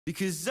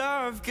Because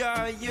I've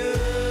got you,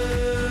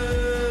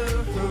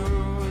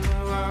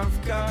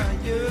 I've got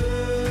you.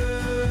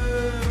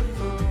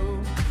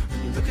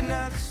 Looking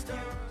at the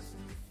stars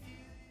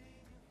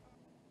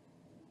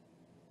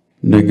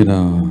and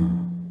Drmngnow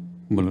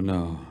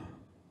mulana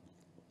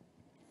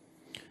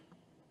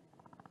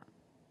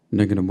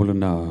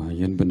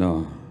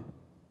yenbana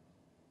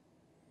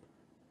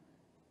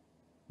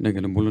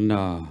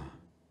mulana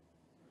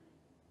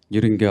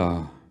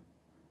yiringa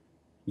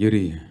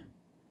yiri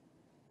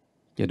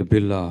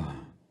yadabilla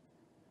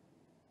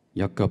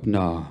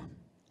yakapna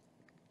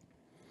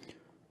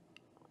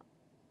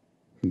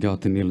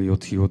gatinil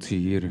yoti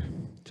yir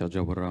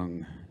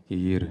jajawarang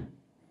yir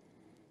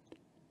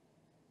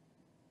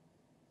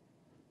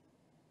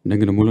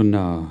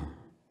mulana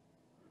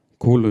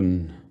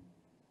kulun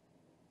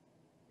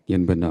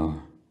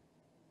yenbana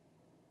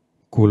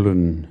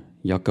kulun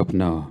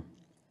yakapna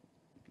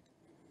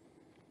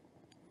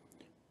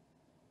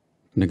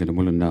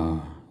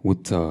mulana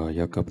uta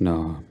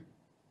yakapna.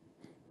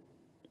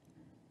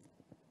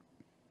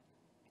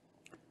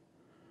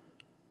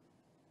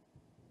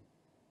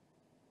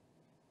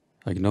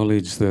 I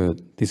acknowledge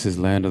that this is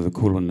land of the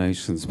Kulin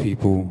Nations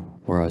people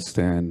where I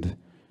stand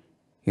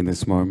in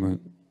this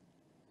moment.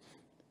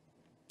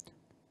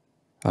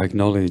 I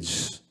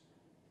acknowledge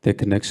their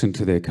connection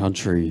to their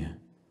country,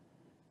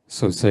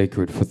 so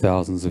sacred for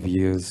thousands of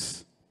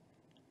years,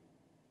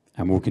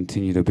 and will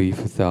continue to be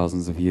for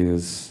thousands of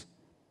years.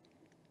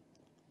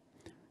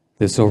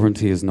 Their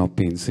sovereignty has not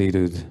been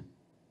ceded,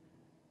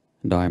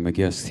 and I am a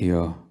guest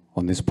here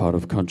on this part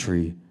of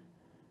country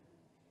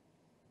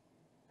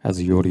as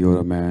a Yori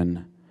Yora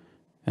man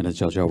and a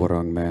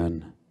Jajawarang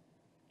man.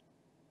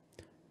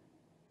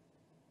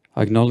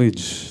 I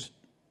acknowledge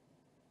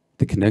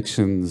the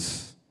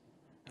connections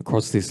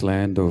across this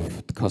land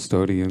of the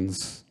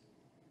custodians.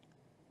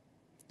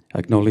 I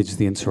acknowledge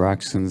the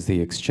interactions, the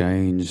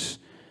exchange,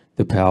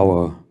 the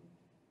power,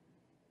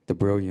 the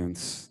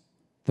brilliance,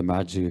 the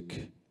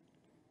magic,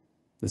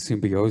 the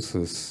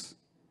symbiosis,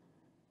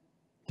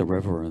 the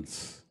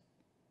reverence.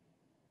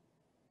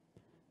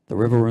 The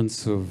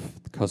reverence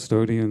of the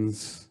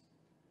custodians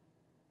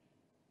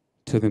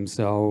to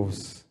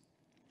themselves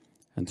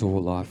and to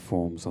all life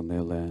forms on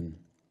their land.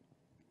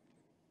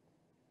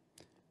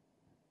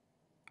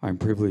 I'm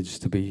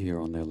privileged to be here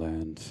on their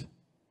land.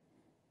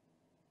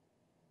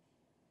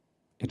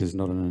 It is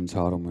not an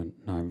entitlement,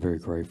 and I'm very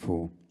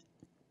grateful.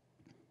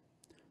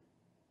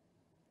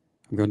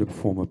 I'm going to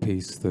perform a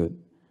piece that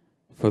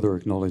further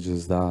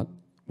acknowledges that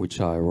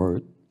which I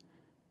wrote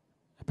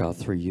about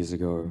 3 years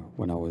ago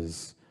when I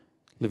was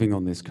living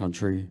on this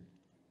country,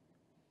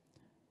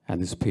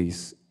 and this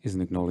piece is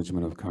an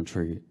acknowledgement of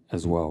country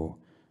as well.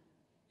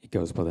 It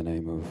goes by the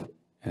name of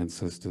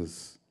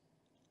Ancestors.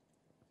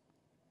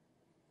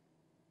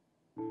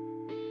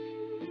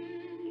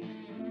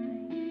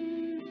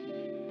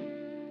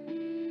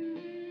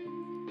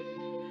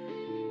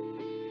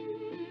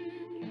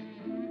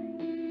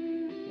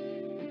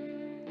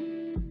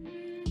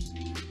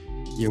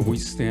 Yeah, we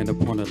stand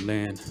upon a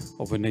land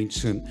of an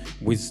ancient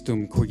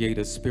wisdom,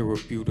 creator,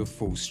 spirit,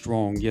 beautiful,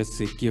 strong. Yes,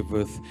 it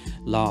giveth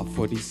life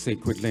for these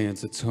sacred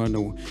lands,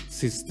 eternal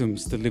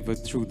systems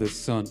delivered through the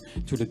sun.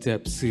 To the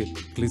depths it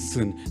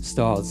glisten,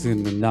 stars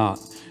in the night,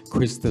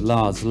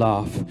 crystallized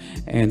life.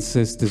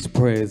 Ancestors'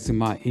 prayers in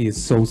my ears,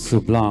 so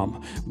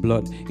sublime.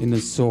 Blood in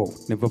the soul,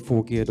 never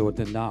forget or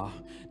deny.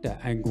 The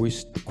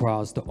anguish, the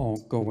cries, the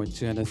ongoing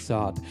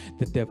genocide,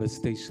 the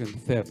devastation,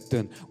 theft,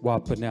 and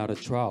wiping out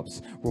of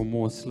tribes,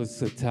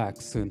 remorseless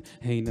attacks and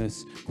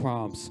heinous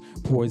crimes,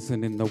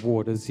 poison in the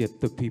waters,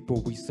 yet the people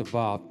we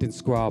survived,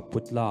 inscribed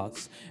with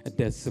lies, and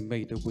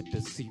decimated with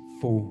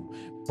deceitful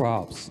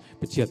bribes.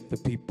 But yet the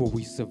people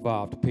we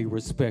survived pay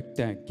respect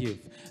and give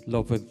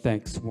love and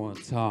thanks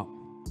one time.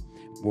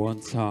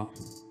 One time.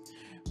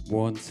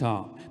 One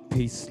time.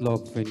 Peace,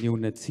 love, and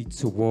unity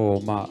to all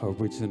my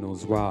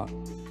originals, right?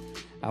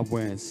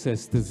 Our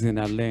ancestors in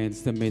our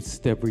lands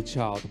amidst every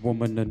child,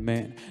 woman and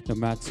man, no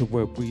matter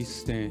where we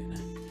stand.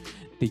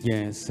 The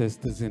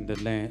ancestors in the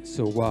land,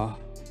 so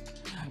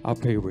I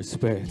pay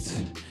respect,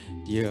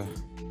 yeah.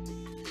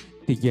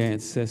 The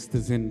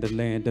ancestors in the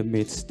land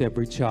amidst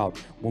every child,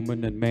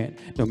 woman and man,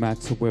 no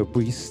matter where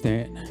we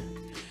stand.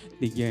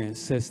 The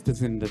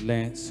ancestors in the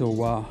land,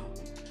 so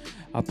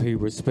I pay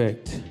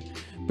respect.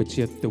 But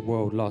yet the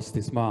world lost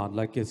its mind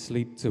like it's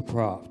sleep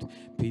deprived.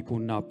 People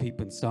not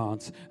peeping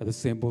signs of the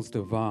symbols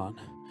divine.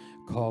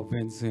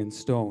 Carvings in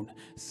stone,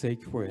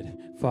 sacred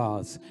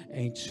fires,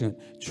 ancient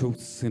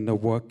truths in the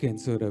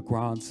workings of the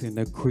grounds, in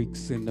the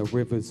creeks, in the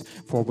rivers,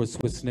 forests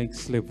where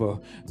snakes sliver,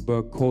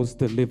 bird calls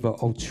deliver,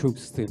 old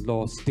truths in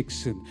lost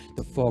diction,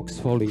 the fog's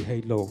folly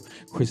halo,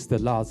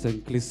 crystallize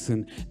and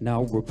glisten,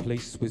 now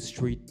replaced with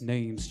street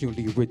names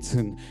newly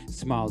written,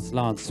 smiles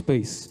line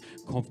space,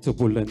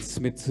 comfortable and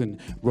smitten,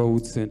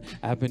 roads and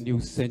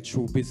avenues,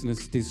 central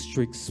business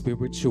districts,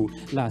 spiritual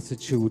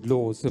lassitude,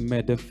 laws and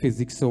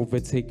metaphysics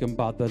overtaken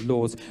by the law.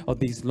 laws of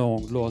these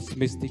long lost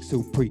mystics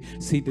who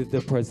preceded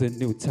the present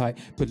new type,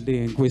 but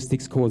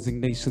linguistics causing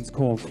nations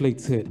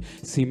conflicted,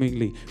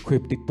 seemingly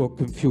cryptic book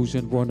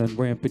confusion running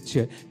rampant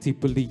yet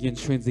deeply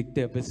intrinsic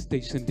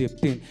devastation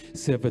dipped in,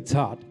 severed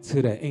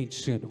to the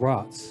ancient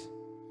rots,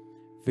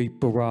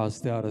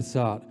 vaporized out of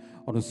sight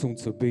on a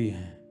soon-to-be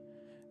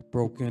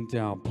broken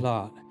down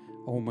plot.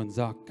 Omens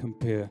I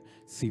compare,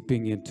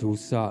 seeping into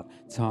sight,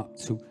 time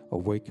to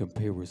awaken,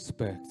 pay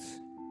respect.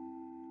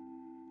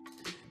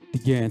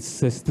 The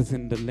ancestors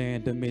in the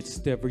land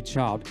amidst every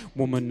child,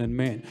 woman and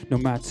man, no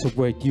matter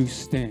where you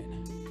stand.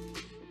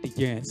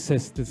 The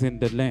ancestors in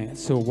the land,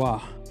 so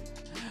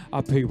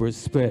I pay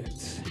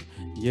respect,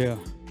 yeah.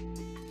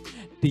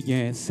 The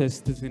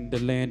ancestors in the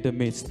land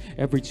amidst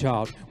every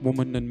child,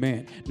 woman and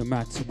man, no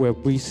matter where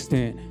we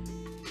stand.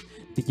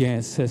 The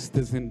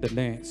ancestors in the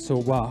land,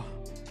 so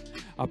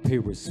I pay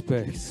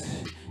respect,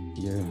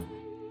 yeah.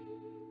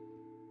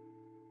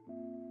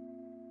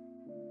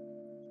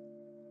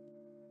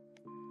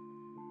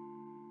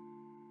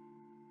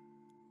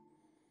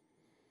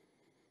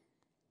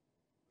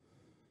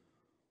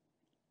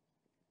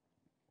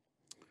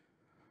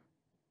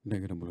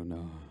 Negara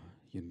mulana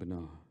yin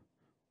bana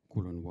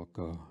kulan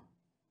waka.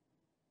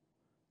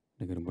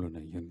 Negara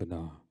mulana yin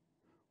bana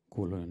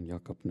kulan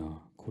yakapna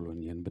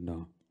kulan yin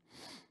bana.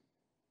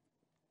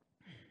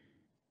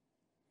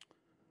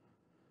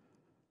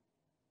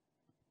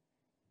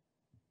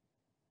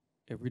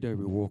 Every day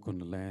we walk on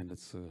the land,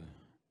 it's an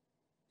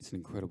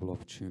incredible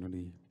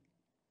opportunity.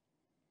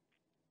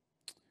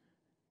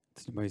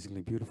 It's an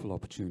amazingly beautiful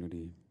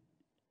opportunity.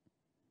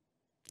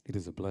 It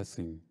is a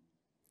blessing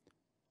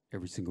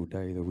every single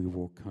day that we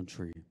walk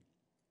country.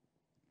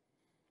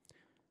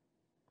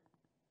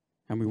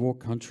 And we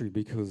walk country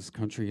because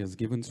country has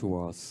given to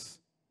us,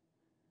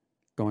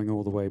 going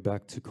all the way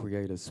back to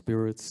creator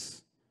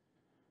spirits,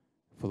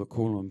 for the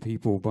Kulin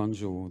people,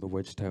 Bunjil, the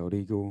wedge-tailed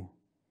eagle,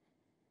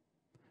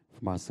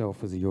 for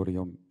myself as a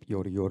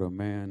Yoda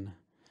man,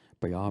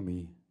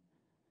 Bayami,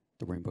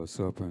 the rainbow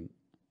serpent.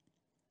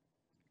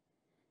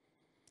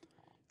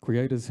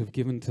 Creators have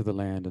given to the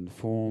land and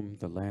formed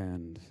the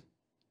land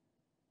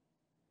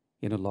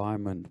in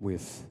alignment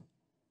with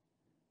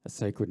a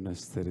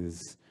sacredness that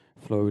is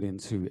flowed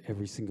into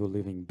every single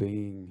living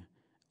being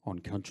on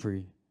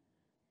country.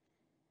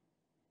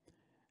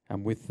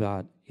 And with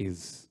that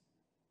is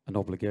an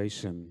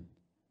obligation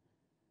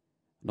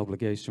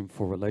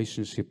for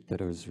relationship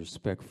that is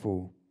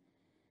respectful,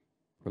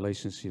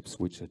 relationships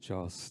which are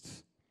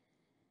just,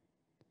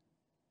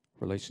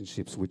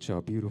 relationships which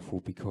are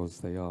beautiful because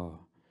they are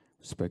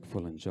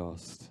respectful and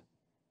just.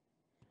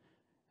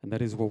 And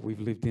that is what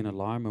we've lived in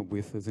alignment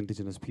with as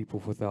Indigenous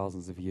people for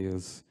thousands of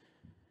years.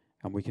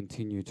 And we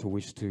continue to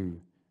wish to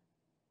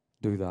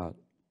do that,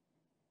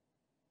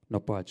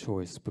 not by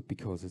choice, but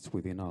because it's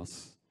within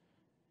us.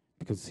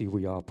 Because, see,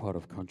 we are part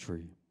of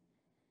country,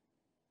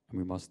 and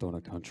we must honor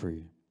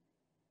country.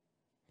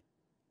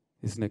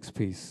 This next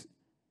piece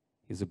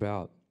is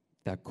about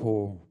that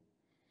call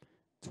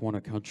to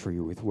honor country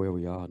with where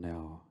we are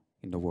now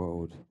in the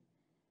world.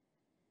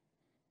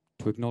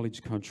 To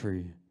acknowledge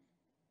country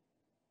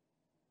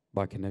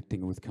by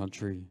connecting with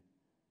country,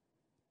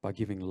 by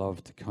giving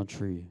love to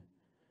country,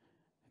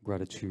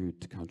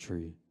 gratitude to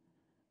country,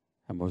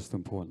 and most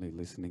importantly,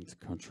 listening to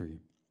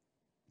country.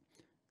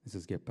 This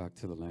is Get Back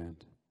to the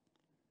Land.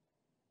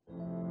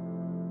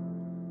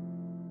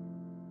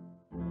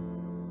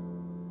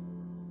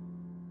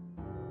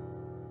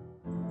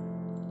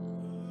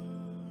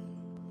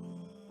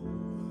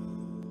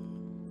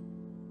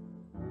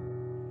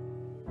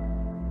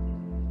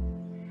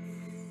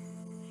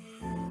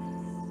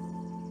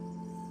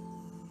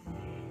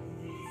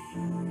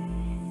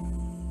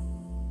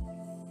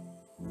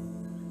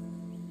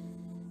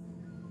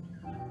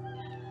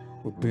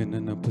 We've been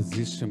in a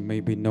position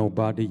maybe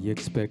nobody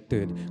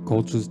expected.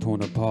 Cultures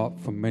torn apart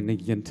from many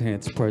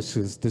intense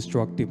pressures.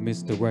 Destructive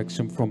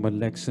misdirection from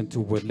election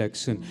to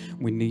election.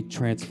 We need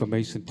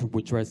transformation to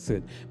address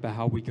it. But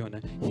how we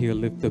gonna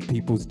heal if the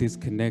people's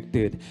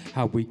disconnected?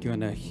 How we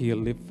gonna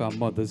heal if our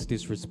mothers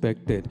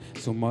disrespected?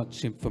 So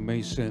much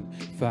information,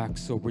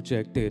 facts are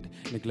rejected.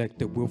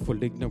 Neglected,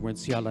 willful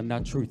ignorance, yalla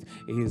not truth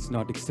is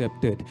not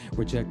accepted.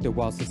 Rejected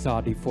while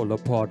society fall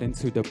apart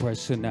into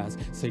depression as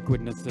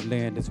sacredness the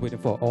land is waiting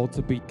for all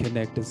to be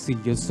connected. See,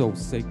 you're so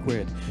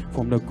sacred.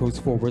 From the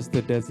coast forest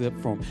to desert,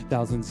 from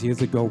thousands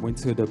years ago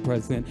into the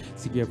present.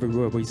 See,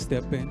 everywhere we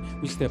step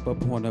in, we step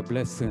upon a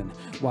blessing.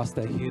 Whilst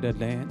I hear the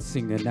land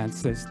singing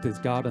ancestors,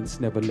 guidance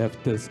never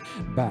left us.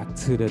 Back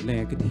to the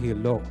land, could hear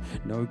low.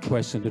 No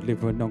question,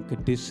 delivering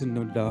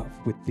unconditional love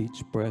with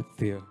each breath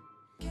here.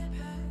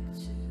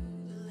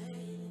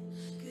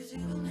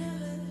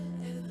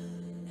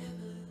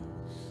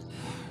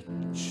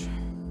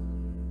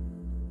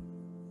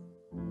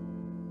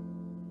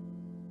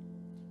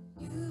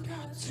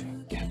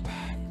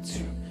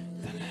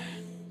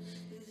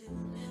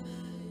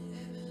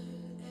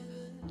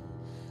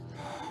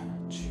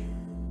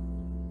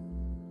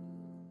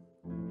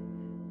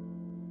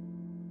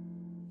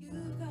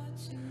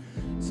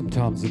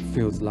 Sometimes it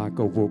feels like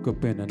I woke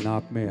up in a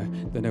nightmare,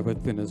 then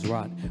everything is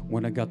right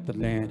when I got the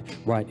land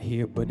right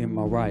here, but in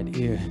my right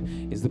ear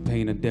is the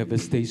pain and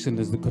devastation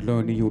as the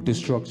colonial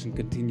destruction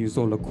continues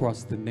all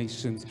across the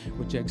nations.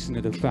 Rejection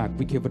of the fact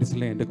we cover this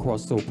land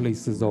across all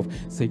places of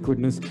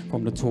sacredness,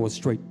 from the Torah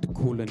Strait to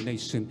cooler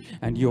nation,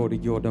 and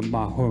Yorda,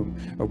 my home.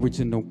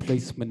 Original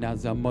placement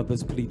as our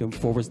mothers pleading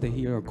for us to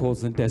hear our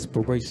calls in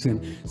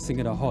desperation,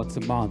 singing our hearts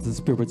and minds and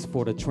spirits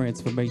for the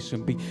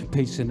transformation. Be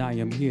patient, I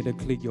am here to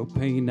clear your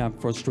pain and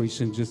frustration.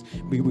 Just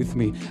be with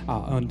me. I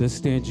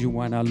understand you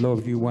and I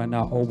love you and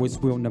I always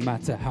will, no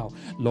matter how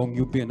long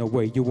you've been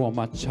away. You are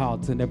my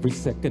child, and every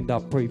second I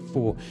pray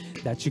for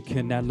that you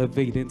can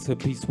elevate into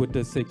peace with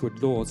the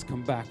sacred laws.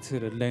 Come back to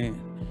the land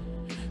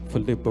for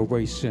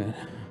liberation.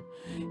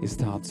 It's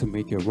time to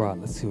make it right.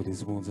 Let's heal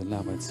these wounds and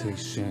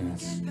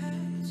lamentations.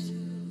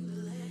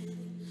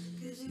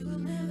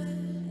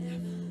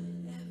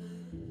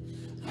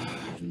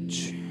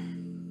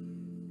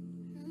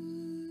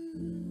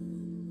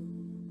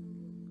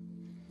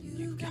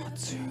 You got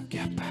to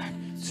get back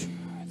to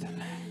the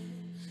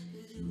land.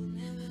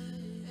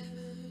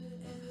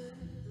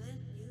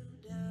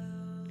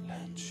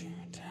 Let you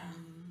down.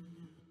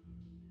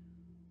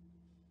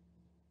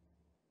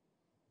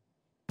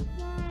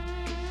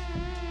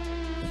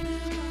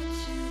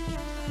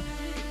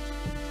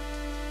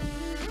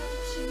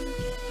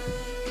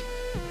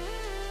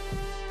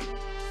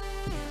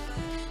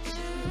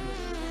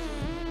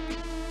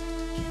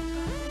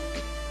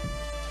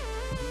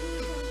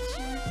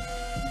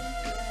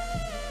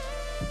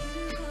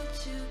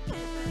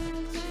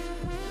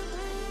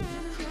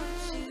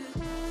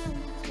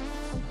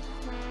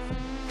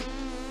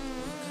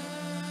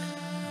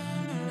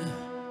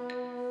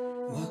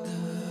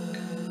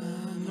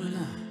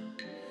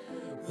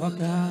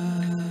 Waka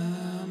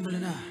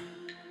mulana,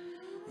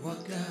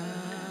 waka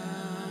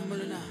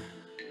mulana,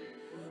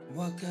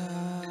 waka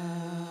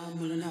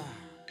mulana,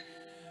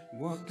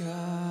 waka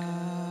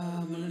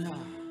mulana,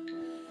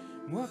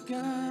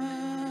 waka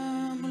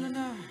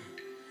mulana,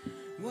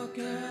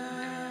 waka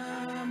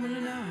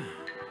mulana,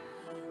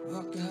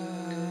 waka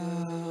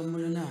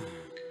mulana,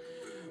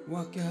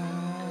 waka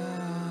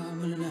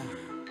mulana,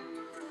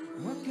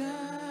 waka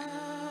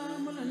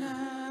mulana,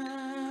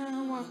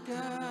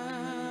 waka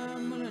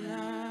mulana.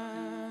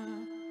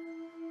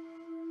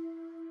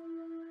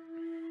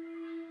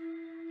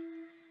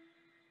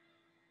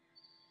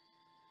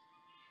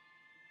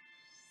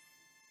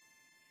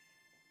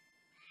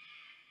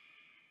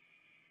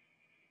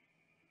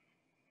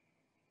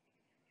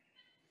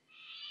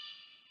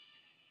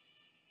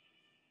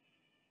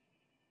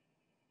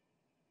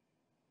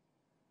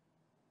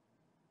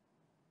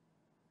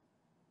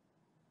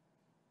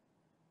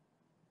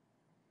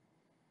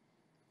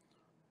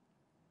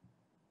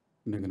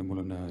 Dengan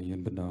mulana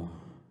yen benar,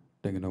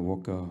 dengan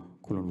waka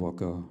kulon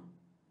waka.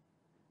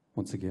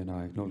 Once again,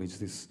 I acknowledge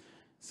this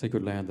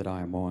sacred land that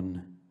I am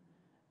on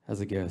as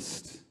a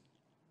guest.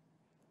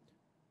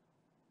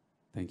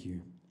 Thank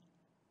you.